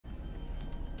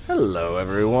Hello,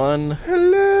 everyone.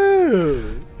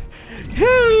 Hello.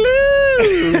 Hello.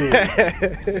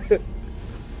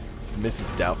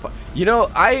 Mrs. Doubtfire. You know,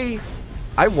 I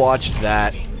watched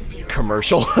that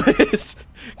commercial,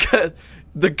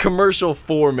 the commercial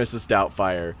for Mrs.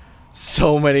 Doubtfire,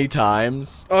 so many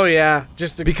times. Oh yeah,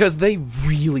 because they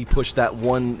really pushed that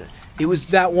one. It was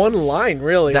that one line,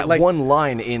 really. That one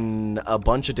line in a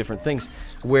bunch of different things,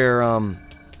 where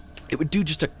it would do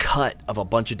just a cut of a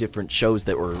bunch of different shows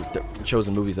that were shows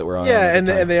and movies that were on. Yeah, and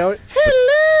they always,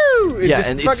 hello.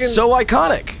 It's so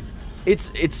iconic.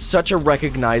 It's such a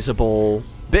recognizable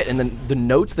bit, and then the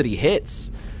notes that he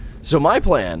hits. So my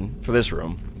plan for this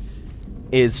room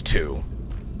is to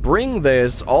bring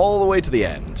this all the way to the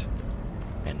end,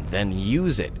 and then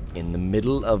use it in the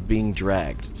middle of being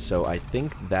dragged. So I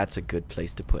think that's a good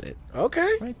place to put it. Okay.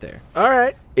 Right there.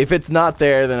 Alright. If it's not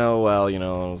there, then oh well, you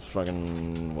know, it's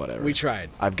fucking whatever. We tried.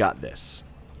 I've got this,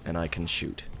 and I can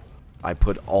shoot. I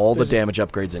put all the damage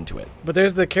upgrades into it. But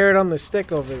there's the carrot on the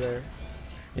stick over there.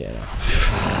 Yeah.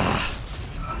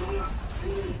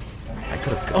 I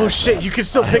could have. Oh shit, you can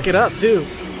still pick it up too.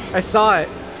 I saw it.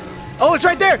 Oh, it's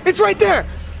right there! It's right there!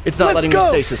 It's not letting me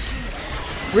stasis.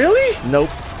 Really? Nope.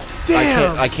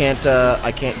 Damn. I can't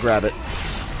grab it.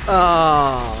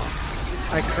 Oh,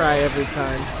 I cry every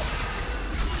time.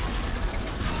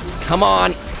 Come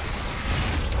on.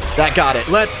 That got it.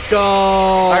 Let's go.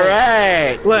 All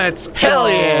right. Let's go. Hell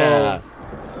yeah.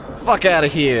 Fuck out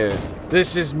of here.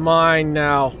 This is mine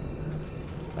now.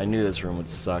 I knew this room would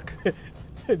suck.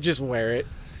 Just wear it.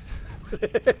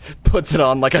 Puts it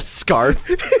on like a scarf.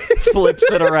 Flips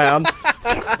it around.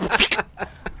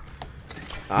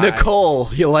 Nicole,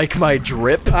 you like my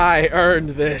drip? I earned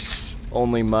this.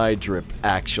 Only my drip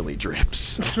actually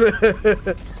drips.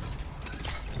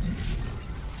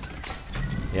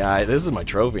 Yeah, this is my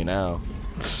trophy now.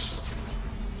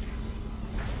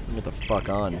 Get the fuck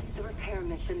on. Just a repair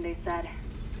mission, they said.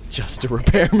 Just a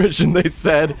repair mission, they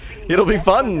said. It'll be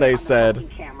fun, they said.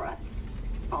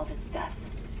 All this stuff.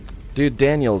 Dude,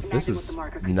 Daniels, this is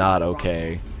not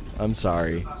okay. I'm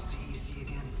sorry.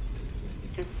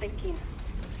 Just thinking,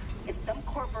 if some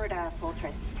corporate asshole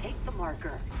tries to take the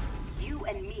marker, you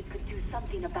and me could do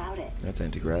something about it. That's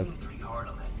anti-grav.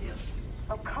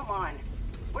 Oh, come on.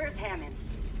 Where's Hammond?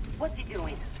 What's he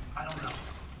doing? I don't know.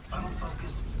 Final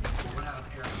focus. We're out of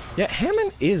air. Yeah,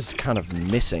 Hammond is kind of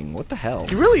missing. What the hell?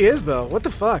 He really is, though. What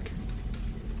the fuck?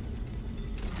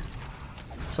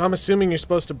 So I'm assuming you're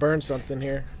supposed to burn something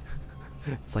here.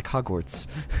 It's like Hogwarts.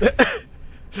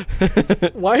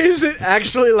 Why is it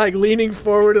actually like leaning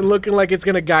forward and looking like it's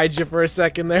gonna guide you for a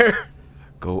second there?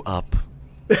 Go up.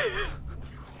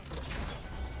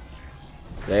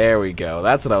 There we go.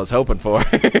 That's what I was hoping for.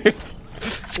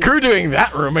 Screw doing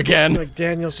that room again. Like,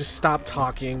 Daniels, just stop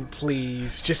talking,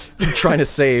 please. Just I'm trying to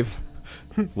save.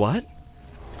 What?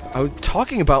 I was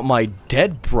talking about my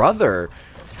dead brother.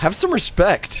 Have some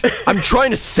respect. I'm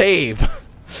trying to save.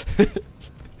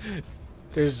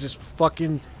 There's this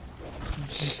fucking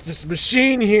this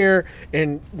machine here,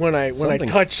 and when I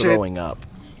touch throwing up.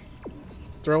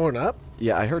 Throwing up?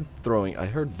 Yeah, I heard throwing. I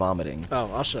heard vomiting.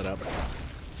 Oh, I'll shut up.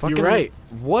 Fucking, you're right.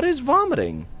 What is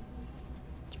vomiting?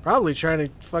 It's probably trying to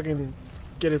fucking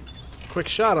get a quick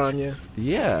shot on you.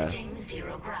 Yeah.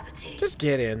 Zero gravity. Just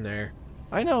get in there.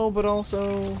 I know, but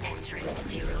also. Entering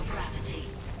zero gravity.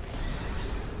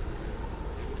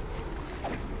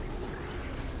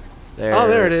 There. Oh,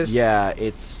 there it is. Yeah,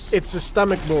 it's a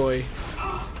stomach boy.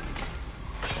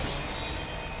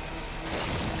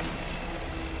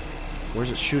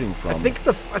 Where's it shooting from?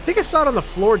 I think I saw it on the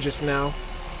floor just now.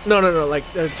 No, like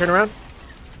turn around.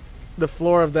 The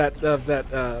floor of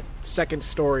that second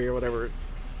story or whatever.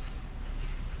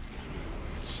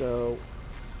 So,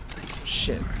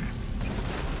 shit.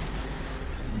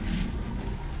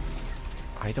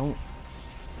 I don't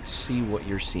see what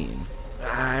you're seeing.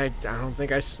 I don't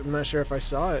think I'm not sure if I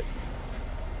saw it.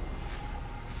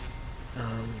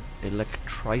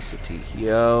 Electricity.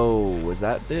 Yo, was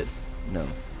that it? No.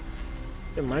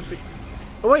 It might be.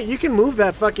 Oh wait, you can move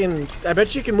that fucking. I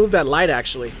bet you can move that light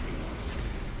actually.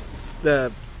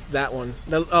 That one.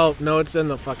 Oh no, it's in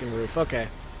the fucking roof. Okay.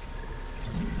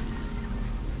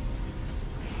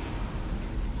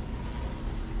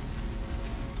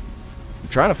 I'm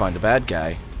trying to find the bad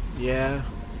guy. Yeah.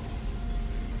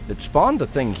 It spawned the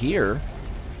thing here.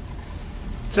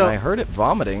 So and I heard it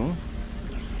vomiting.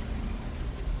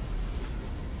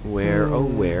 Where, oh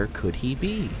where could he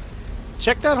be?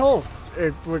 check that hole.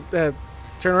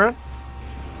 Turn around.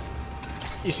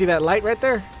 You see that light right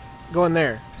there? Go in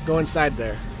there. Go inside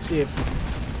there. See if.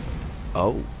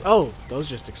 Oh. Oh, those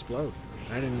just explode.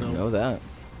 I didn't know. Know that.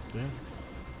 Yeah.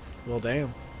 Well,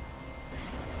 damn.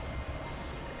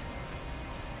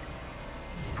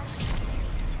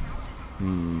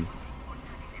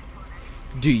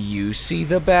 Do you see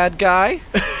the bad guy?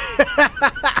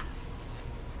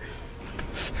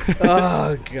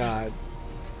 Oh, God.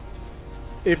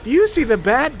 If you see the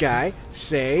bad guy,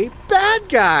 say bad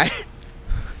guy.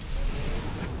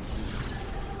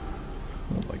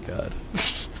 Oh my god.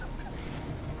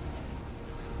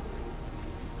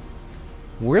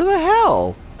 Where the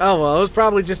hell? Oh, well, it was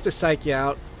probably just to psych you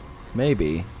out.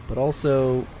 Maybe, but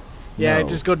also... Yeah, no.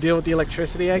 just go deal with the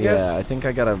electricity, I guess. Yeah, I think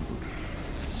I gotta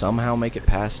somehow make it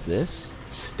past this.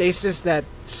 Stasis that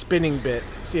spinning bit.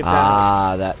 See if that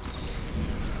Ah, helps.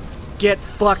 that... Get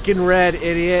fucking red,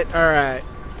 idiot. Alright.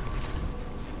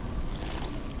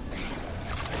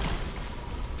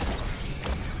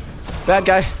 Bad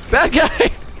guy! Bad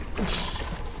guy!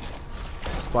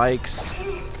 Spikes.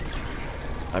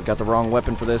 I've got the wrong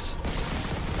weapon for this.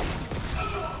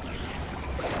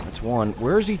 That's one.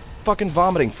 Where is he fucking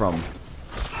vomiting from?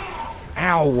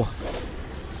 Ow!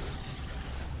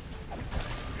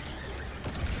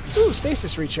 Ooh,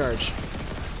 stasis recharge.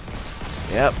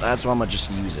 Yep, that's why I'm gonna just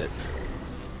use it.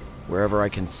 Wherever I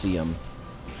can see him.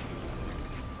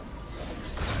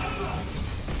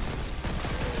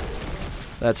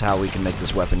 That's how we can make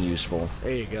this weapon useful.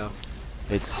 There you go.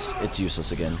 It's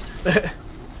useless again.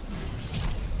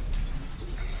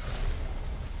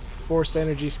 Force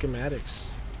energy schematics.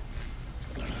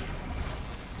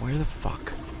 Where the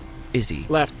fuck is he?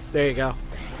 Left. There you go.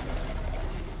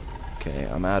 Okay,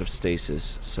 I'm out of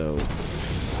stasis, so...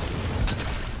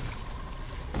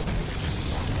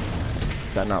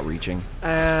 Is that not reaching?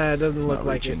 It doesn't It's look not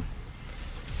like reaching.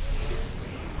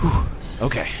 Whew.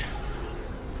 Okay. it.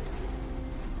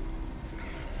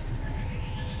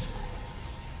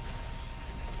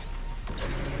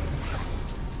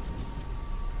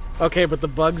 Okay, but the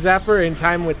bug zapper in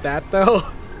time with that, though?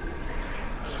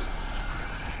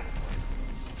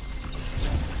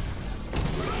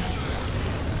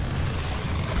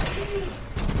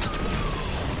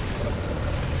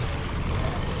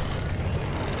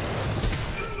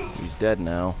 He's dead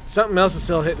now. Something else is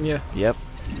still hitting you. Yep.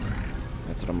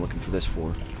 That's what I'm looking for this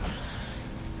for.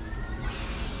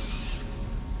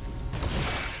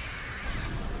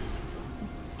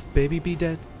 Baby be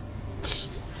dead.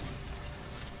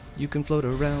 You can float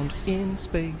around in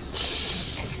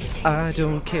space. I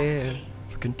don't care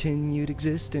for continued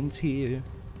existence here.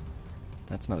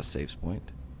 That's not a safe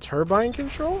point. Turbine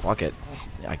control? Fuck it.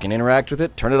 I can interact with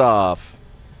it, turn it off.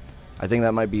 I think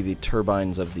that might be the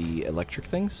turbines of the electric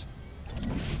things.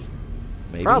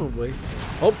 Maybe. Probably.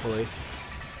 Hopefully.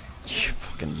 You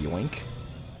fucking yoink.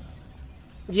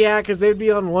 Yeah, because they'd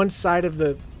be on one side of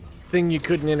the thing you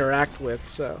couldn't interact with,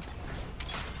 so.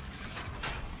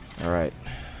 Alright.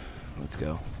 Let's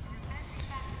go.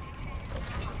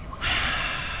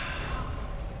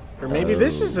 Or maybe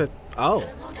this is a. Oh.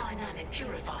 Thermodynamic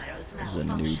purifiers This is a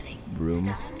new malfunctioning. room.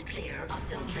 Stand clear of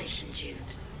filtration tubes.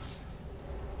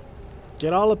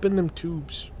 Get all up in them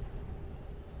tubes.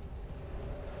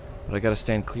 But I gotta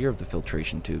stand clear of the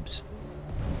filtration tubes.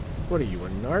 What are you, a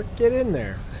narc? Get in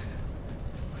there.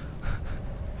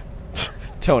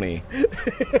 Tony.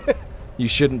 You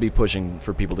shouldn't be pushing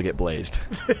for people to get blazed.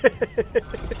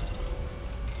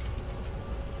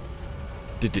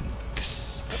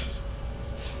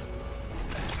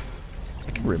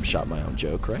 I can rim shot my own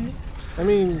joke, right? I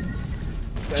mean.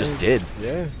 Just did.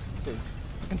 Yeah. You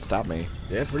can stop me.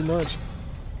 Yeah, pretty much.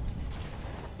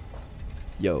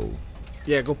 Yo,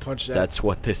 Yeah, go punch that. that's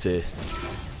what this is.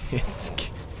 It's...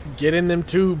 Get in them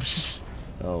tubes.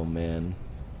 Oh man,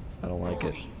 I don't like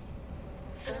it. Warning.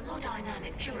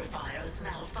 Thermodynamic purifiers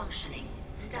malfunctioning.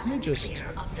 Let me Stand just... clear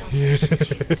of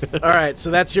filtration tubes. All right, so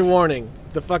that's your warning.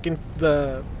 The fucking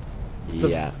the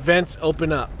Yeah. vents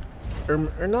open up, or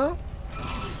no?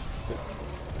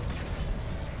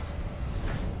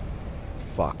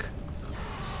 Fuck.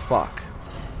 Fuck.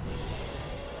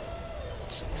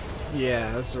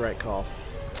 Yeah, that's the right call.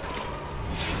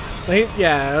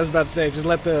 Yeah, I was about to say, just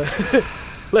let the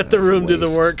let the That's a room do the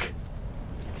waste. work.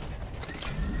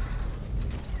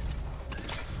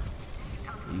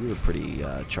 You were pretty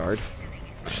charred.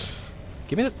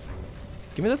 Give me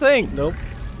the thing. Nope.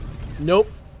 Nope.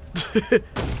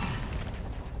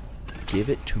 Give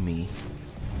it to me.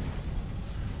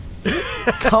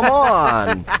 Come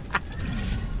on.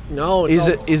 No, it's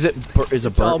Is a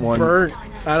all burnt one? burnt.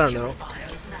 I don't know.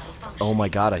 Oh my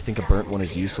god, I think a burnt one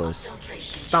is useless.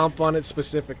 Stomp on it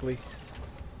specifically.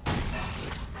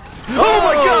 Oh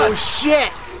my god! Oh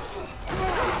shit!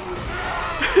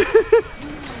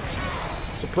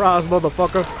 Surprise,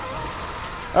 motherfucker!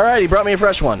 Alright, he brought me a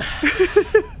fresh one.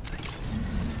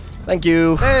 Thank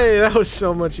you. Hey, that was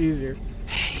so much easier.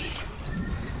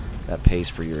 That pays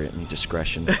for your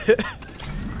indiscretion.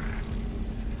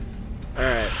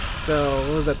 Alright, so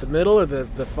what was that, the middle or the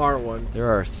far one? There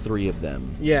are 3 of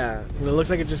them. Yeah, and it looks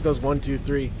like it just goes 1, 2,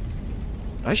 3.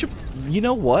 I should... You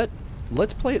know what?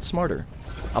 Let's play it smarter.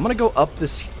 I'm gonna go up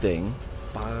this thing.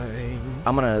 Fine.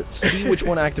 I'm gonna see which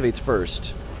one activates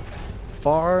first.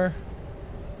 Far...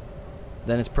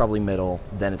 Then it's probably middle.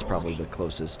 Then it's probably the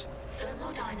closest.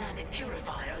 Thermodynamic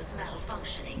purifiers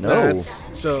malfunctioning. No.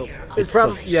 So, It's it's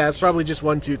probably, yeah, it's probably just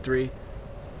 1, 2, 3.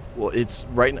 Well, it's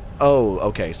right... Oh,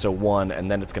 okay. So 1, and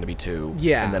then it's gonna be 2.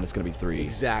 Yeah. And then it's gonna be 3.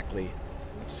 Exactly.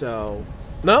 So,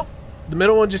 nope. The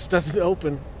middle one just doesn't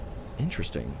open.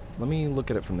 Interesting. Let me look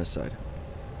at it from this side.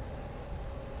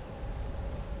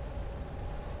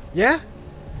 Yeah?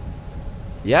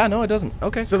 Yeah, no, it doesn't.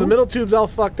 Okay, So cool. the middle tube's all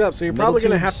fucked up, so you're Middle probably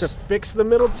going to have to tube's fix the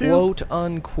middle tube.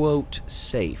 quote-unquote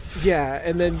safe. Yeah,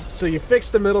 and then, so you fix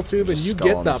the middle tube and Just you skull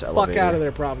get on the this fuck elevator. out of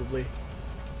there, probably.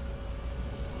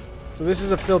 So this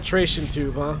is a filtration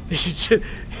tube, huh?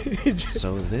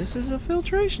 So this is a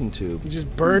filtration tube. You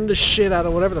just burn the shit out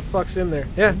of whatever the fuck's in there.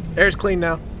 Yeah, air's clean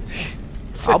now.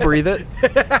 I'll breathe it.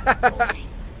 Thermodynamic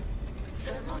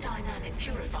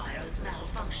purifiers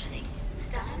malfunctioning.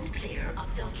 Stand clear of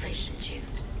filtration tubes.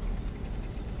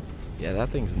 Yeah, that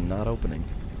thing's not opening.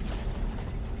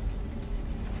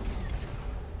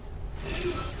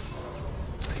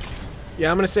 Yeah,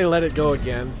 I'm gonna say let it go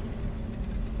again.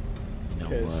 You know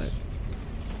 'cause-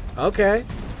 what? Okay.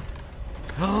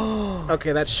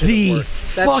 Okay, that should The have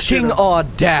worked. That fucking should've-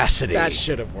 audacity! That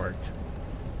should have worked.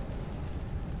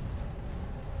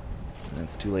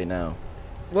 It's too late now.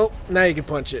 Well, now you can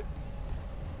punch it.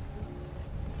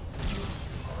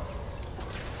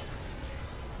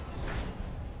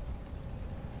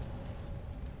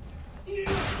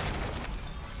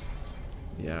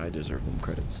 Yeah, I deserve them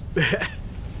credits.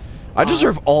 I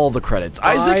deserve all the credits.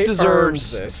 Isaac I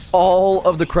deserves earned this. all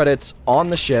of the credits on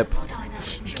the ship.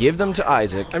 Give them to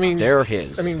Isaac. I mean, they're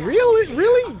his. I mean,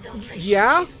 really?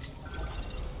 Yeah?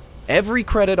 every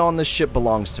credit on this ship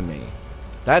belongs to me.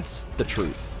 That's the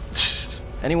truth.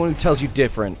 Anyone who tells you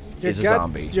different is a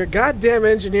zombie. Your goddamn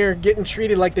engineer getting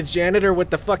treated like the janitor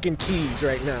with the fucking keys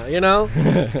right now, you know?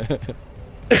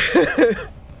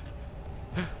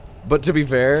 But to be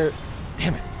fair,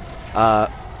 damn it.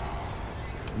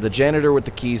 The janitor with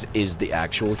the keys is the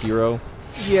actual hero.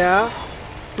 Yeah.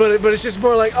 But it's just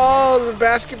more like, oh, the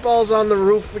basketball's on the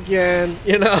roof again,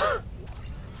 you know?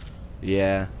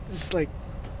 Yeah. It's like,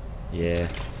 Yeah.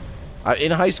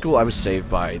 In high school, I was saved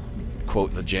by,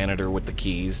 quote, the janitor with the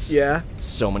keys. yeah.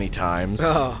 So many times.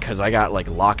 Oh. Because I got, like,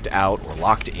 locked out or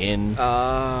locked in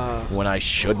when I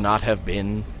should not have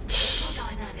been.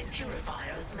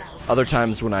 Other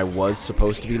times when I was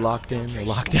supposed to be locked in or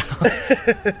locked out.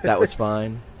 That was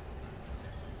fine.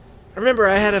 I remember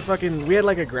I had we had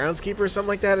like a groundskeeper or something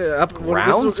like that.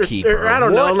 Groundskeeper? I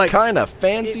don't know. What Like, kind of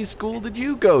fancy school did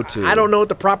you go to? I don't know what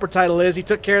the proper title is. He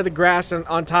took care of the grass on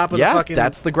top of the fucking...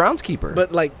 that's the groundskeeper.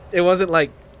 But, like, it wasn't,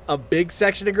 like, a big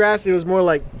section of grass. It was more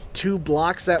like 2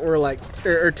 blocks that were, like...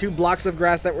 Or 2 blocks of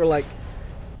grass that were, like,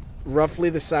 roughly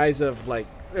the size of, like...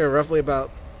 Or roughly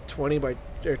about 20 by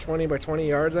 20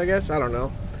 yards, I guess. I don't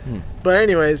know. But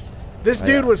anyways, this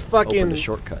dude was fucking... Opened a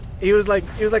shortcut. He was like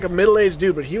a middle-aged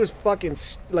dude, but he was fucking,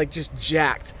 like, just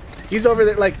jacked. He's over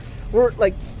there, like... We're,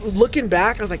 like, looking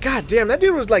back, I was like, God damn, that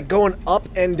dude was, like, going up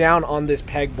and down on this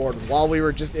pegboard while we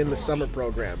were just in the summer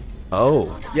program.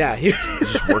 Oh, Yeah, he...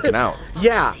 just working out.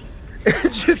 Yeah.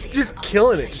 just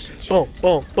killing it. Just boom,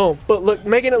 boom, boom. But look,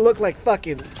 making it look like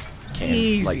fucking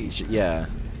easy. Like, yeah.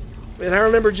 And I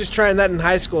remember just trying that in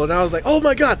high school, and I was like, oh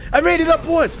my God, I made it up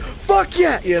once. Fuck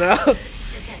yeah, you know?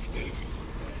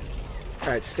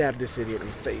 Alright, stab this idiot in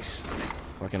the face.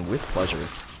 Fucking with pleasure.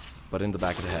 But in the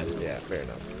back of the head. Yeah, fair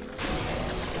enough.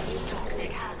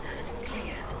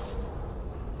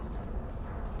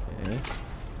 Okay.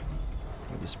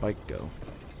 Where'd the spike go?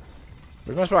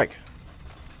 Where's my spike?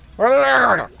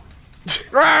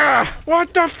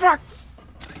 What the fuck?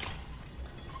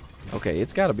 Okay,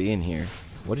 it's gotta be in here.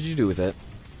 What did you do with it?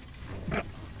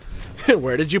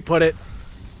 Where did you put it?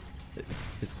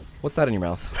 What's that in your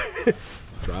mouth?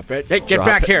 Drop it. Hey, get Drop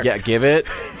back it. here. Yeah, give it.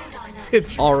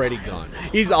 It's already gone.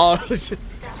 He's all...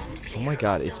 Oh my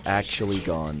god, it's actually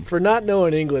gone. For not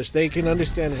knowing English, they can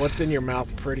understand what's in your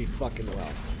mouth pretty fucking well.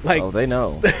 Like, Oh, they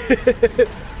know.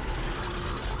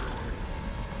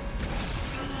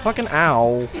 Fucking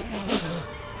ow.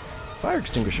 Fire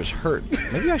extinguishers hurt.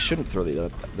 Maybe I shouldn't throw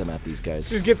them at these guys.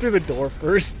 just get through the door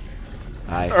first.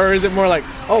 I Or is it more like,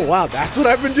 oh wow, that's what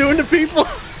I've been doing to people?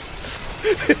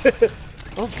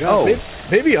 Oh god. Oh, Maybe,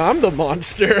 Maybe I'm the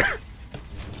monster.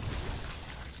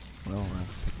 Well, I'll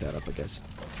pick that up, I guess.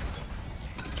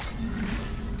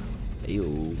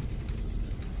 Ayo. Is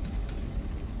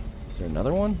there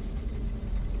another one?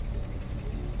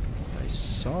 I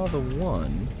saw the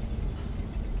one.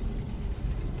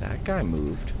 That guy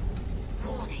moved.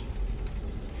 Warning.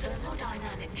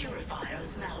 Thermodynamic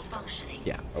purifiers malfunctioning.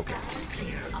 Yeah, okay. Stand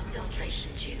clear of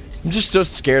filtration tubes. I'm just so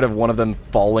scared of one of them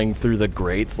falling through the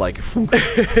grates, like,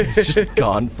 it's just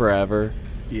gone forever.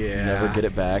 Yeah. Never get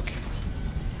it back.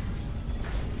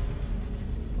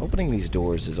 Opening these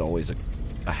doors is always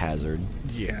a hazard.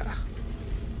 Yeah.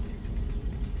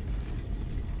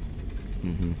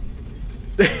 Mm-hmm.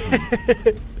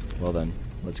 Well then,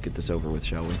 let's get this over with,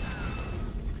 shall we?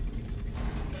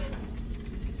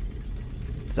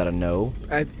 Is that a no?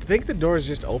 I think the door is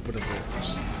just openable.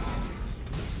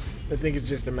 I think it's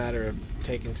just a matter of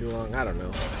taking too long. I don't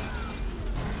know.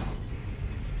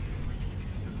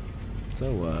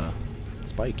 So,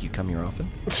 Spike, you come here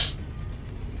often?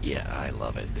 Yeah, I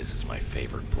love it. This is my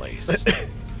favorite place.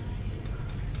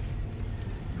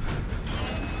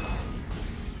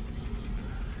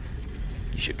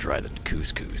 You should try the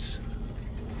couscous.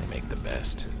 They make the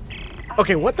best.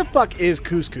 Okay, what the fuck is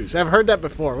couscous? I've heard that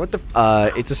before. What the?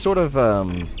 It's a sort of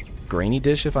grainy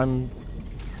dish, if I'm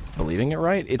believing it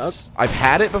right. It's I've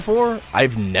had it before.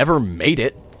 I've never made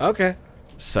it, Okay.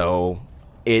 so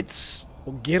it's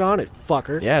Well, get on it,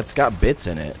 fucker. yeah, it's got bits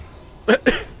in it.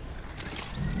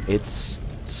 It's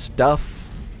stuff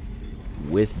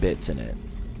with bits in it.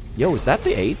 Yo, is that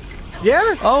the 8th?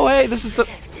 Yeah. Oh, hey, this is the.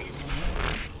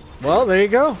 Well, there you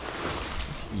go.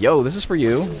 Yo, this is for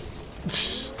you.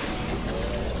 Is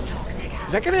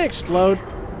that gonna explode?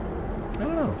 I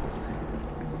don't know.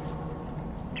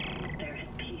 There is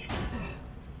peace.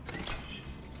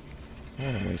 I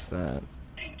don't waste that.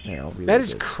 Yeah, I'll reload That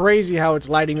is this. crazy how it's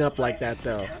lighting up like that,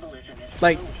 though. Metabolism is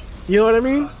Like, you know what I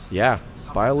mean? Yeah,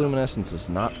 bioluminescence is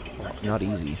not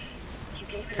easy, You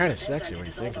gave her Kind a of sexy when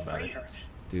you sentence think about it. over.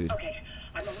 dude. Okay,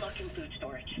 I'm unlocking food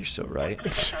storage. You're so right. Out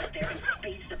there and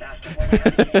space the bastard while I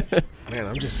have you. Man,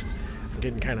 I'm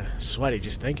getting kind of sweaty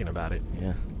just thinking about it.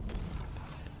 Yeah.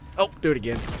 Oh, do it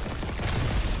again.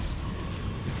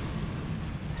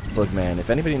 Look, man, if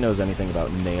anybody knows anything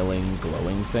about nailing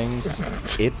glowing things,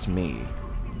 it's me.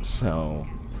 So,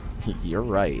 you're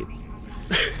right.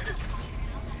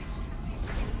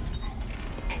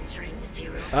 Entering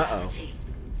zero Uh-oh. gravity.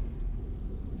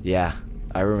 Yeah,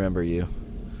 I remember you.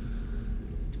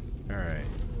 All right.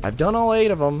 I've done all 8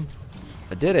 of them.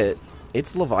 I did it.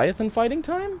 It's Leviathan fighting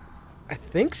time? I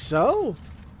think so.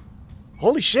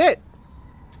 Holy shit.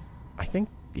 I think,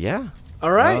 yeah.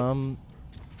 All right.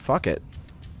 Fuck it.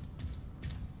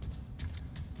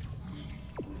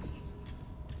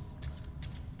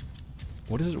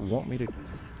 What does it want me to...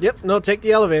 Yep. No, take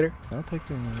the elevator. I'll take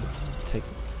the... Take...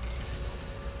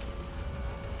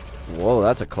 Whoa,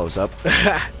 that's a close-up.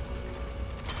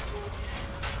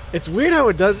 It's weird how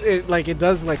it does it. Like it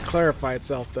does like clarify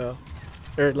itself though,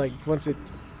 or like once it.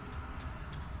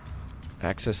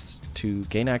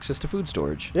 Gain access to food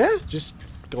storage. Yeah, just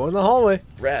go in the hallway.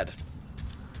 Rad.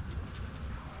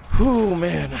 Whew,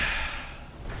 man.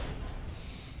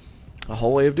 A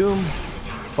hallway of doom.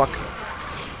 Fuck.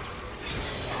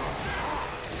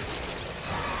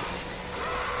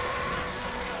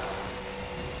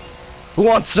 Who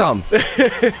wants some?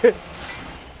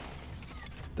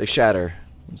 They shatter.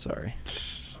 I'm sorry.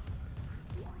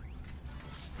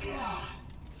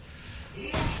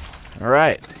 All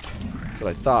right. That's what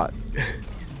I thought.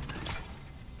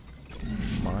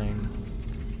 Mine.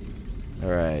 All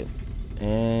right.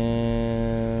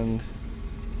 And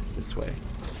this way.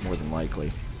 More than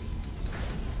likely.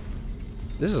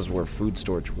 This is where food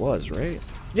storage was, right?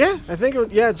 Yeah, I think it was,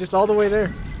 yeah, just all the way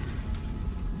there.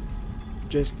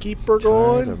 Just keep her Tired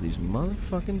going. of these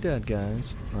motherfucking dead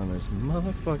guys on this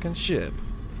motherfucking ship.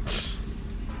 Is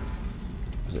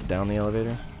it down the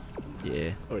elevator?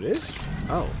 Yeah. Oh, it is?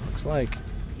 Oh, Looks like.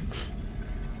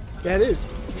 yeah, it is.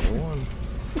 Number one.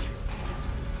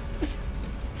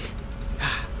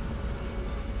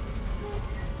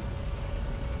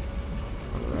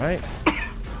 Alright.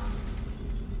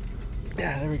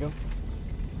 Yeah, there we go.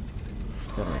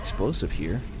 Got an explosive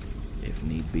here, if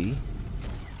need be.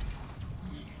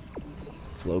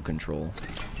 Flow control.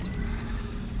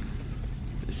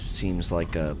 This seems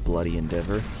like a bloody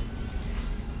endeavor.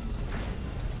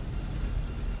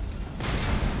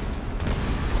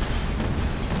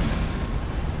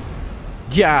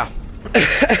 Yeah.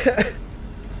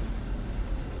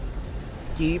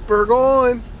 Keep her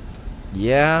going.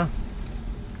 Yeah.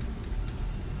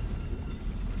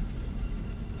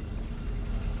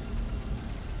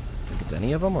 I think it's it's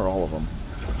any of them or all of them.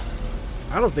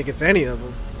 I don't think it's any of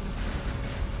them.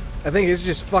 I think it's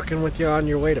just fucking with you on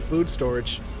your way to food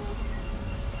storage.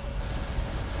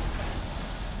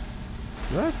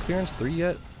 Do I have clearance 3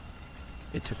 yet?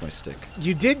 It took my stick.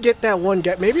 You did get that one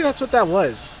guy. Maybe that's what that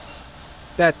was.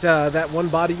 That one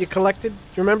body you collected.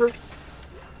 You remember?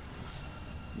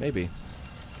 Maybe.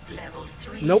 Level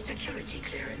 3 Nope. security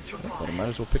clearance But I required. might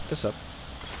as well pick this up.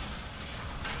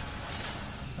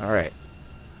 Alright.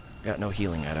 Got no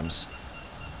healing items.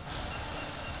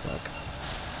 Fuck.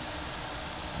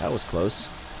 That was close.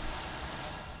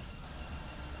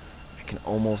 I can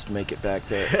almost make it back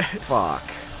there. Fuck.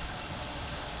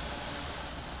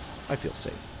 I feel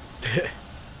safe.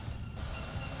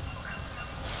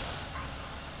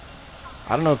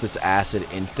 I don't know if this acid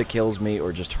insta-kills me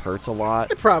or just hurts a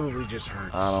lot. It probably just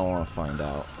hurts. I don't want to find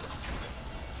out.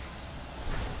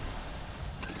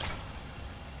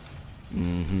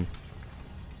 Mm-hmm.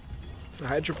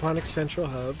 Hydroponic central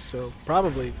hub, so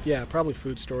probably, yeah, probably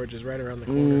food storage is right around the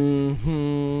corner.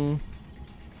 Mm-hmm.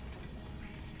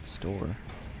 Store.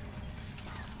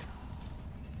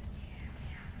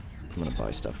 I'm gonna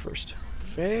buy stuff first.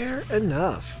 Fair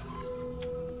enough.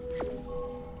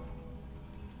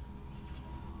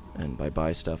 And by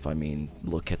buy stuff, I mean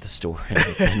look at the store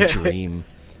and dream.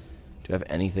 Do I have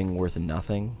anything worth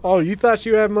nothing? Oh, you thought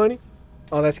you had money?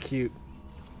 Oh, that's cute.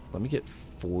 Let me get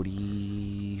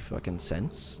 40 fucking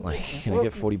cents. Like, can I Well,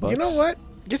 get 40 bucks? You know what?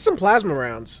 Get some plasma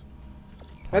rounds.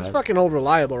 That's fucking old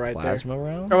reliable right Plasma there.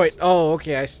 rounds? Oh wait. Oh,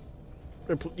 okay.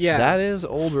 Yeah. That is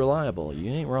old reliable. You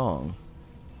ain't wrong.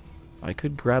 I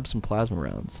could grab some plasma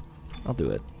rounds. I'll do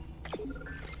it.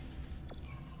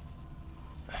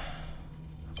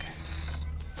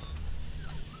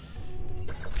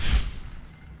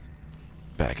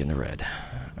 Back in the red.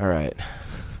 Alright.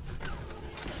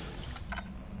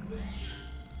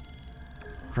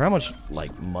 For how much,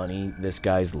 like, money this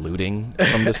guy's looting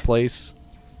from this place,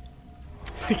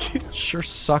 sure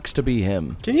sucks to be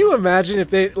him. Can you imagine if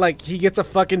they like he gets a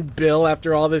fucking bill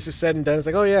after all this is said and done? It's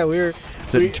like, oh yeah,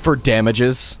 For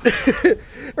damages.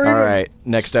 or All even- right,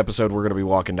 next episode we're gonna be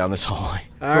walking down this hallway.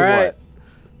 All For right. what?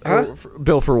 Huh?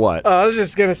 Bill for what? I was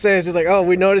just gonna say, it's just like, oh,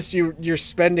 we noticed your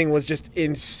spending was just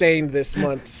insane this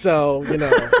month, so you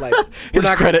know, like His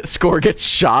credit score gets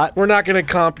shot. we're not gonna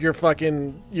comp your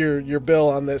fucking your bill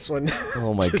on this one.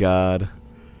 Oh my god.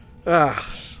 Ah,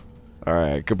 All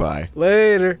right, goodbye.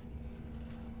 later.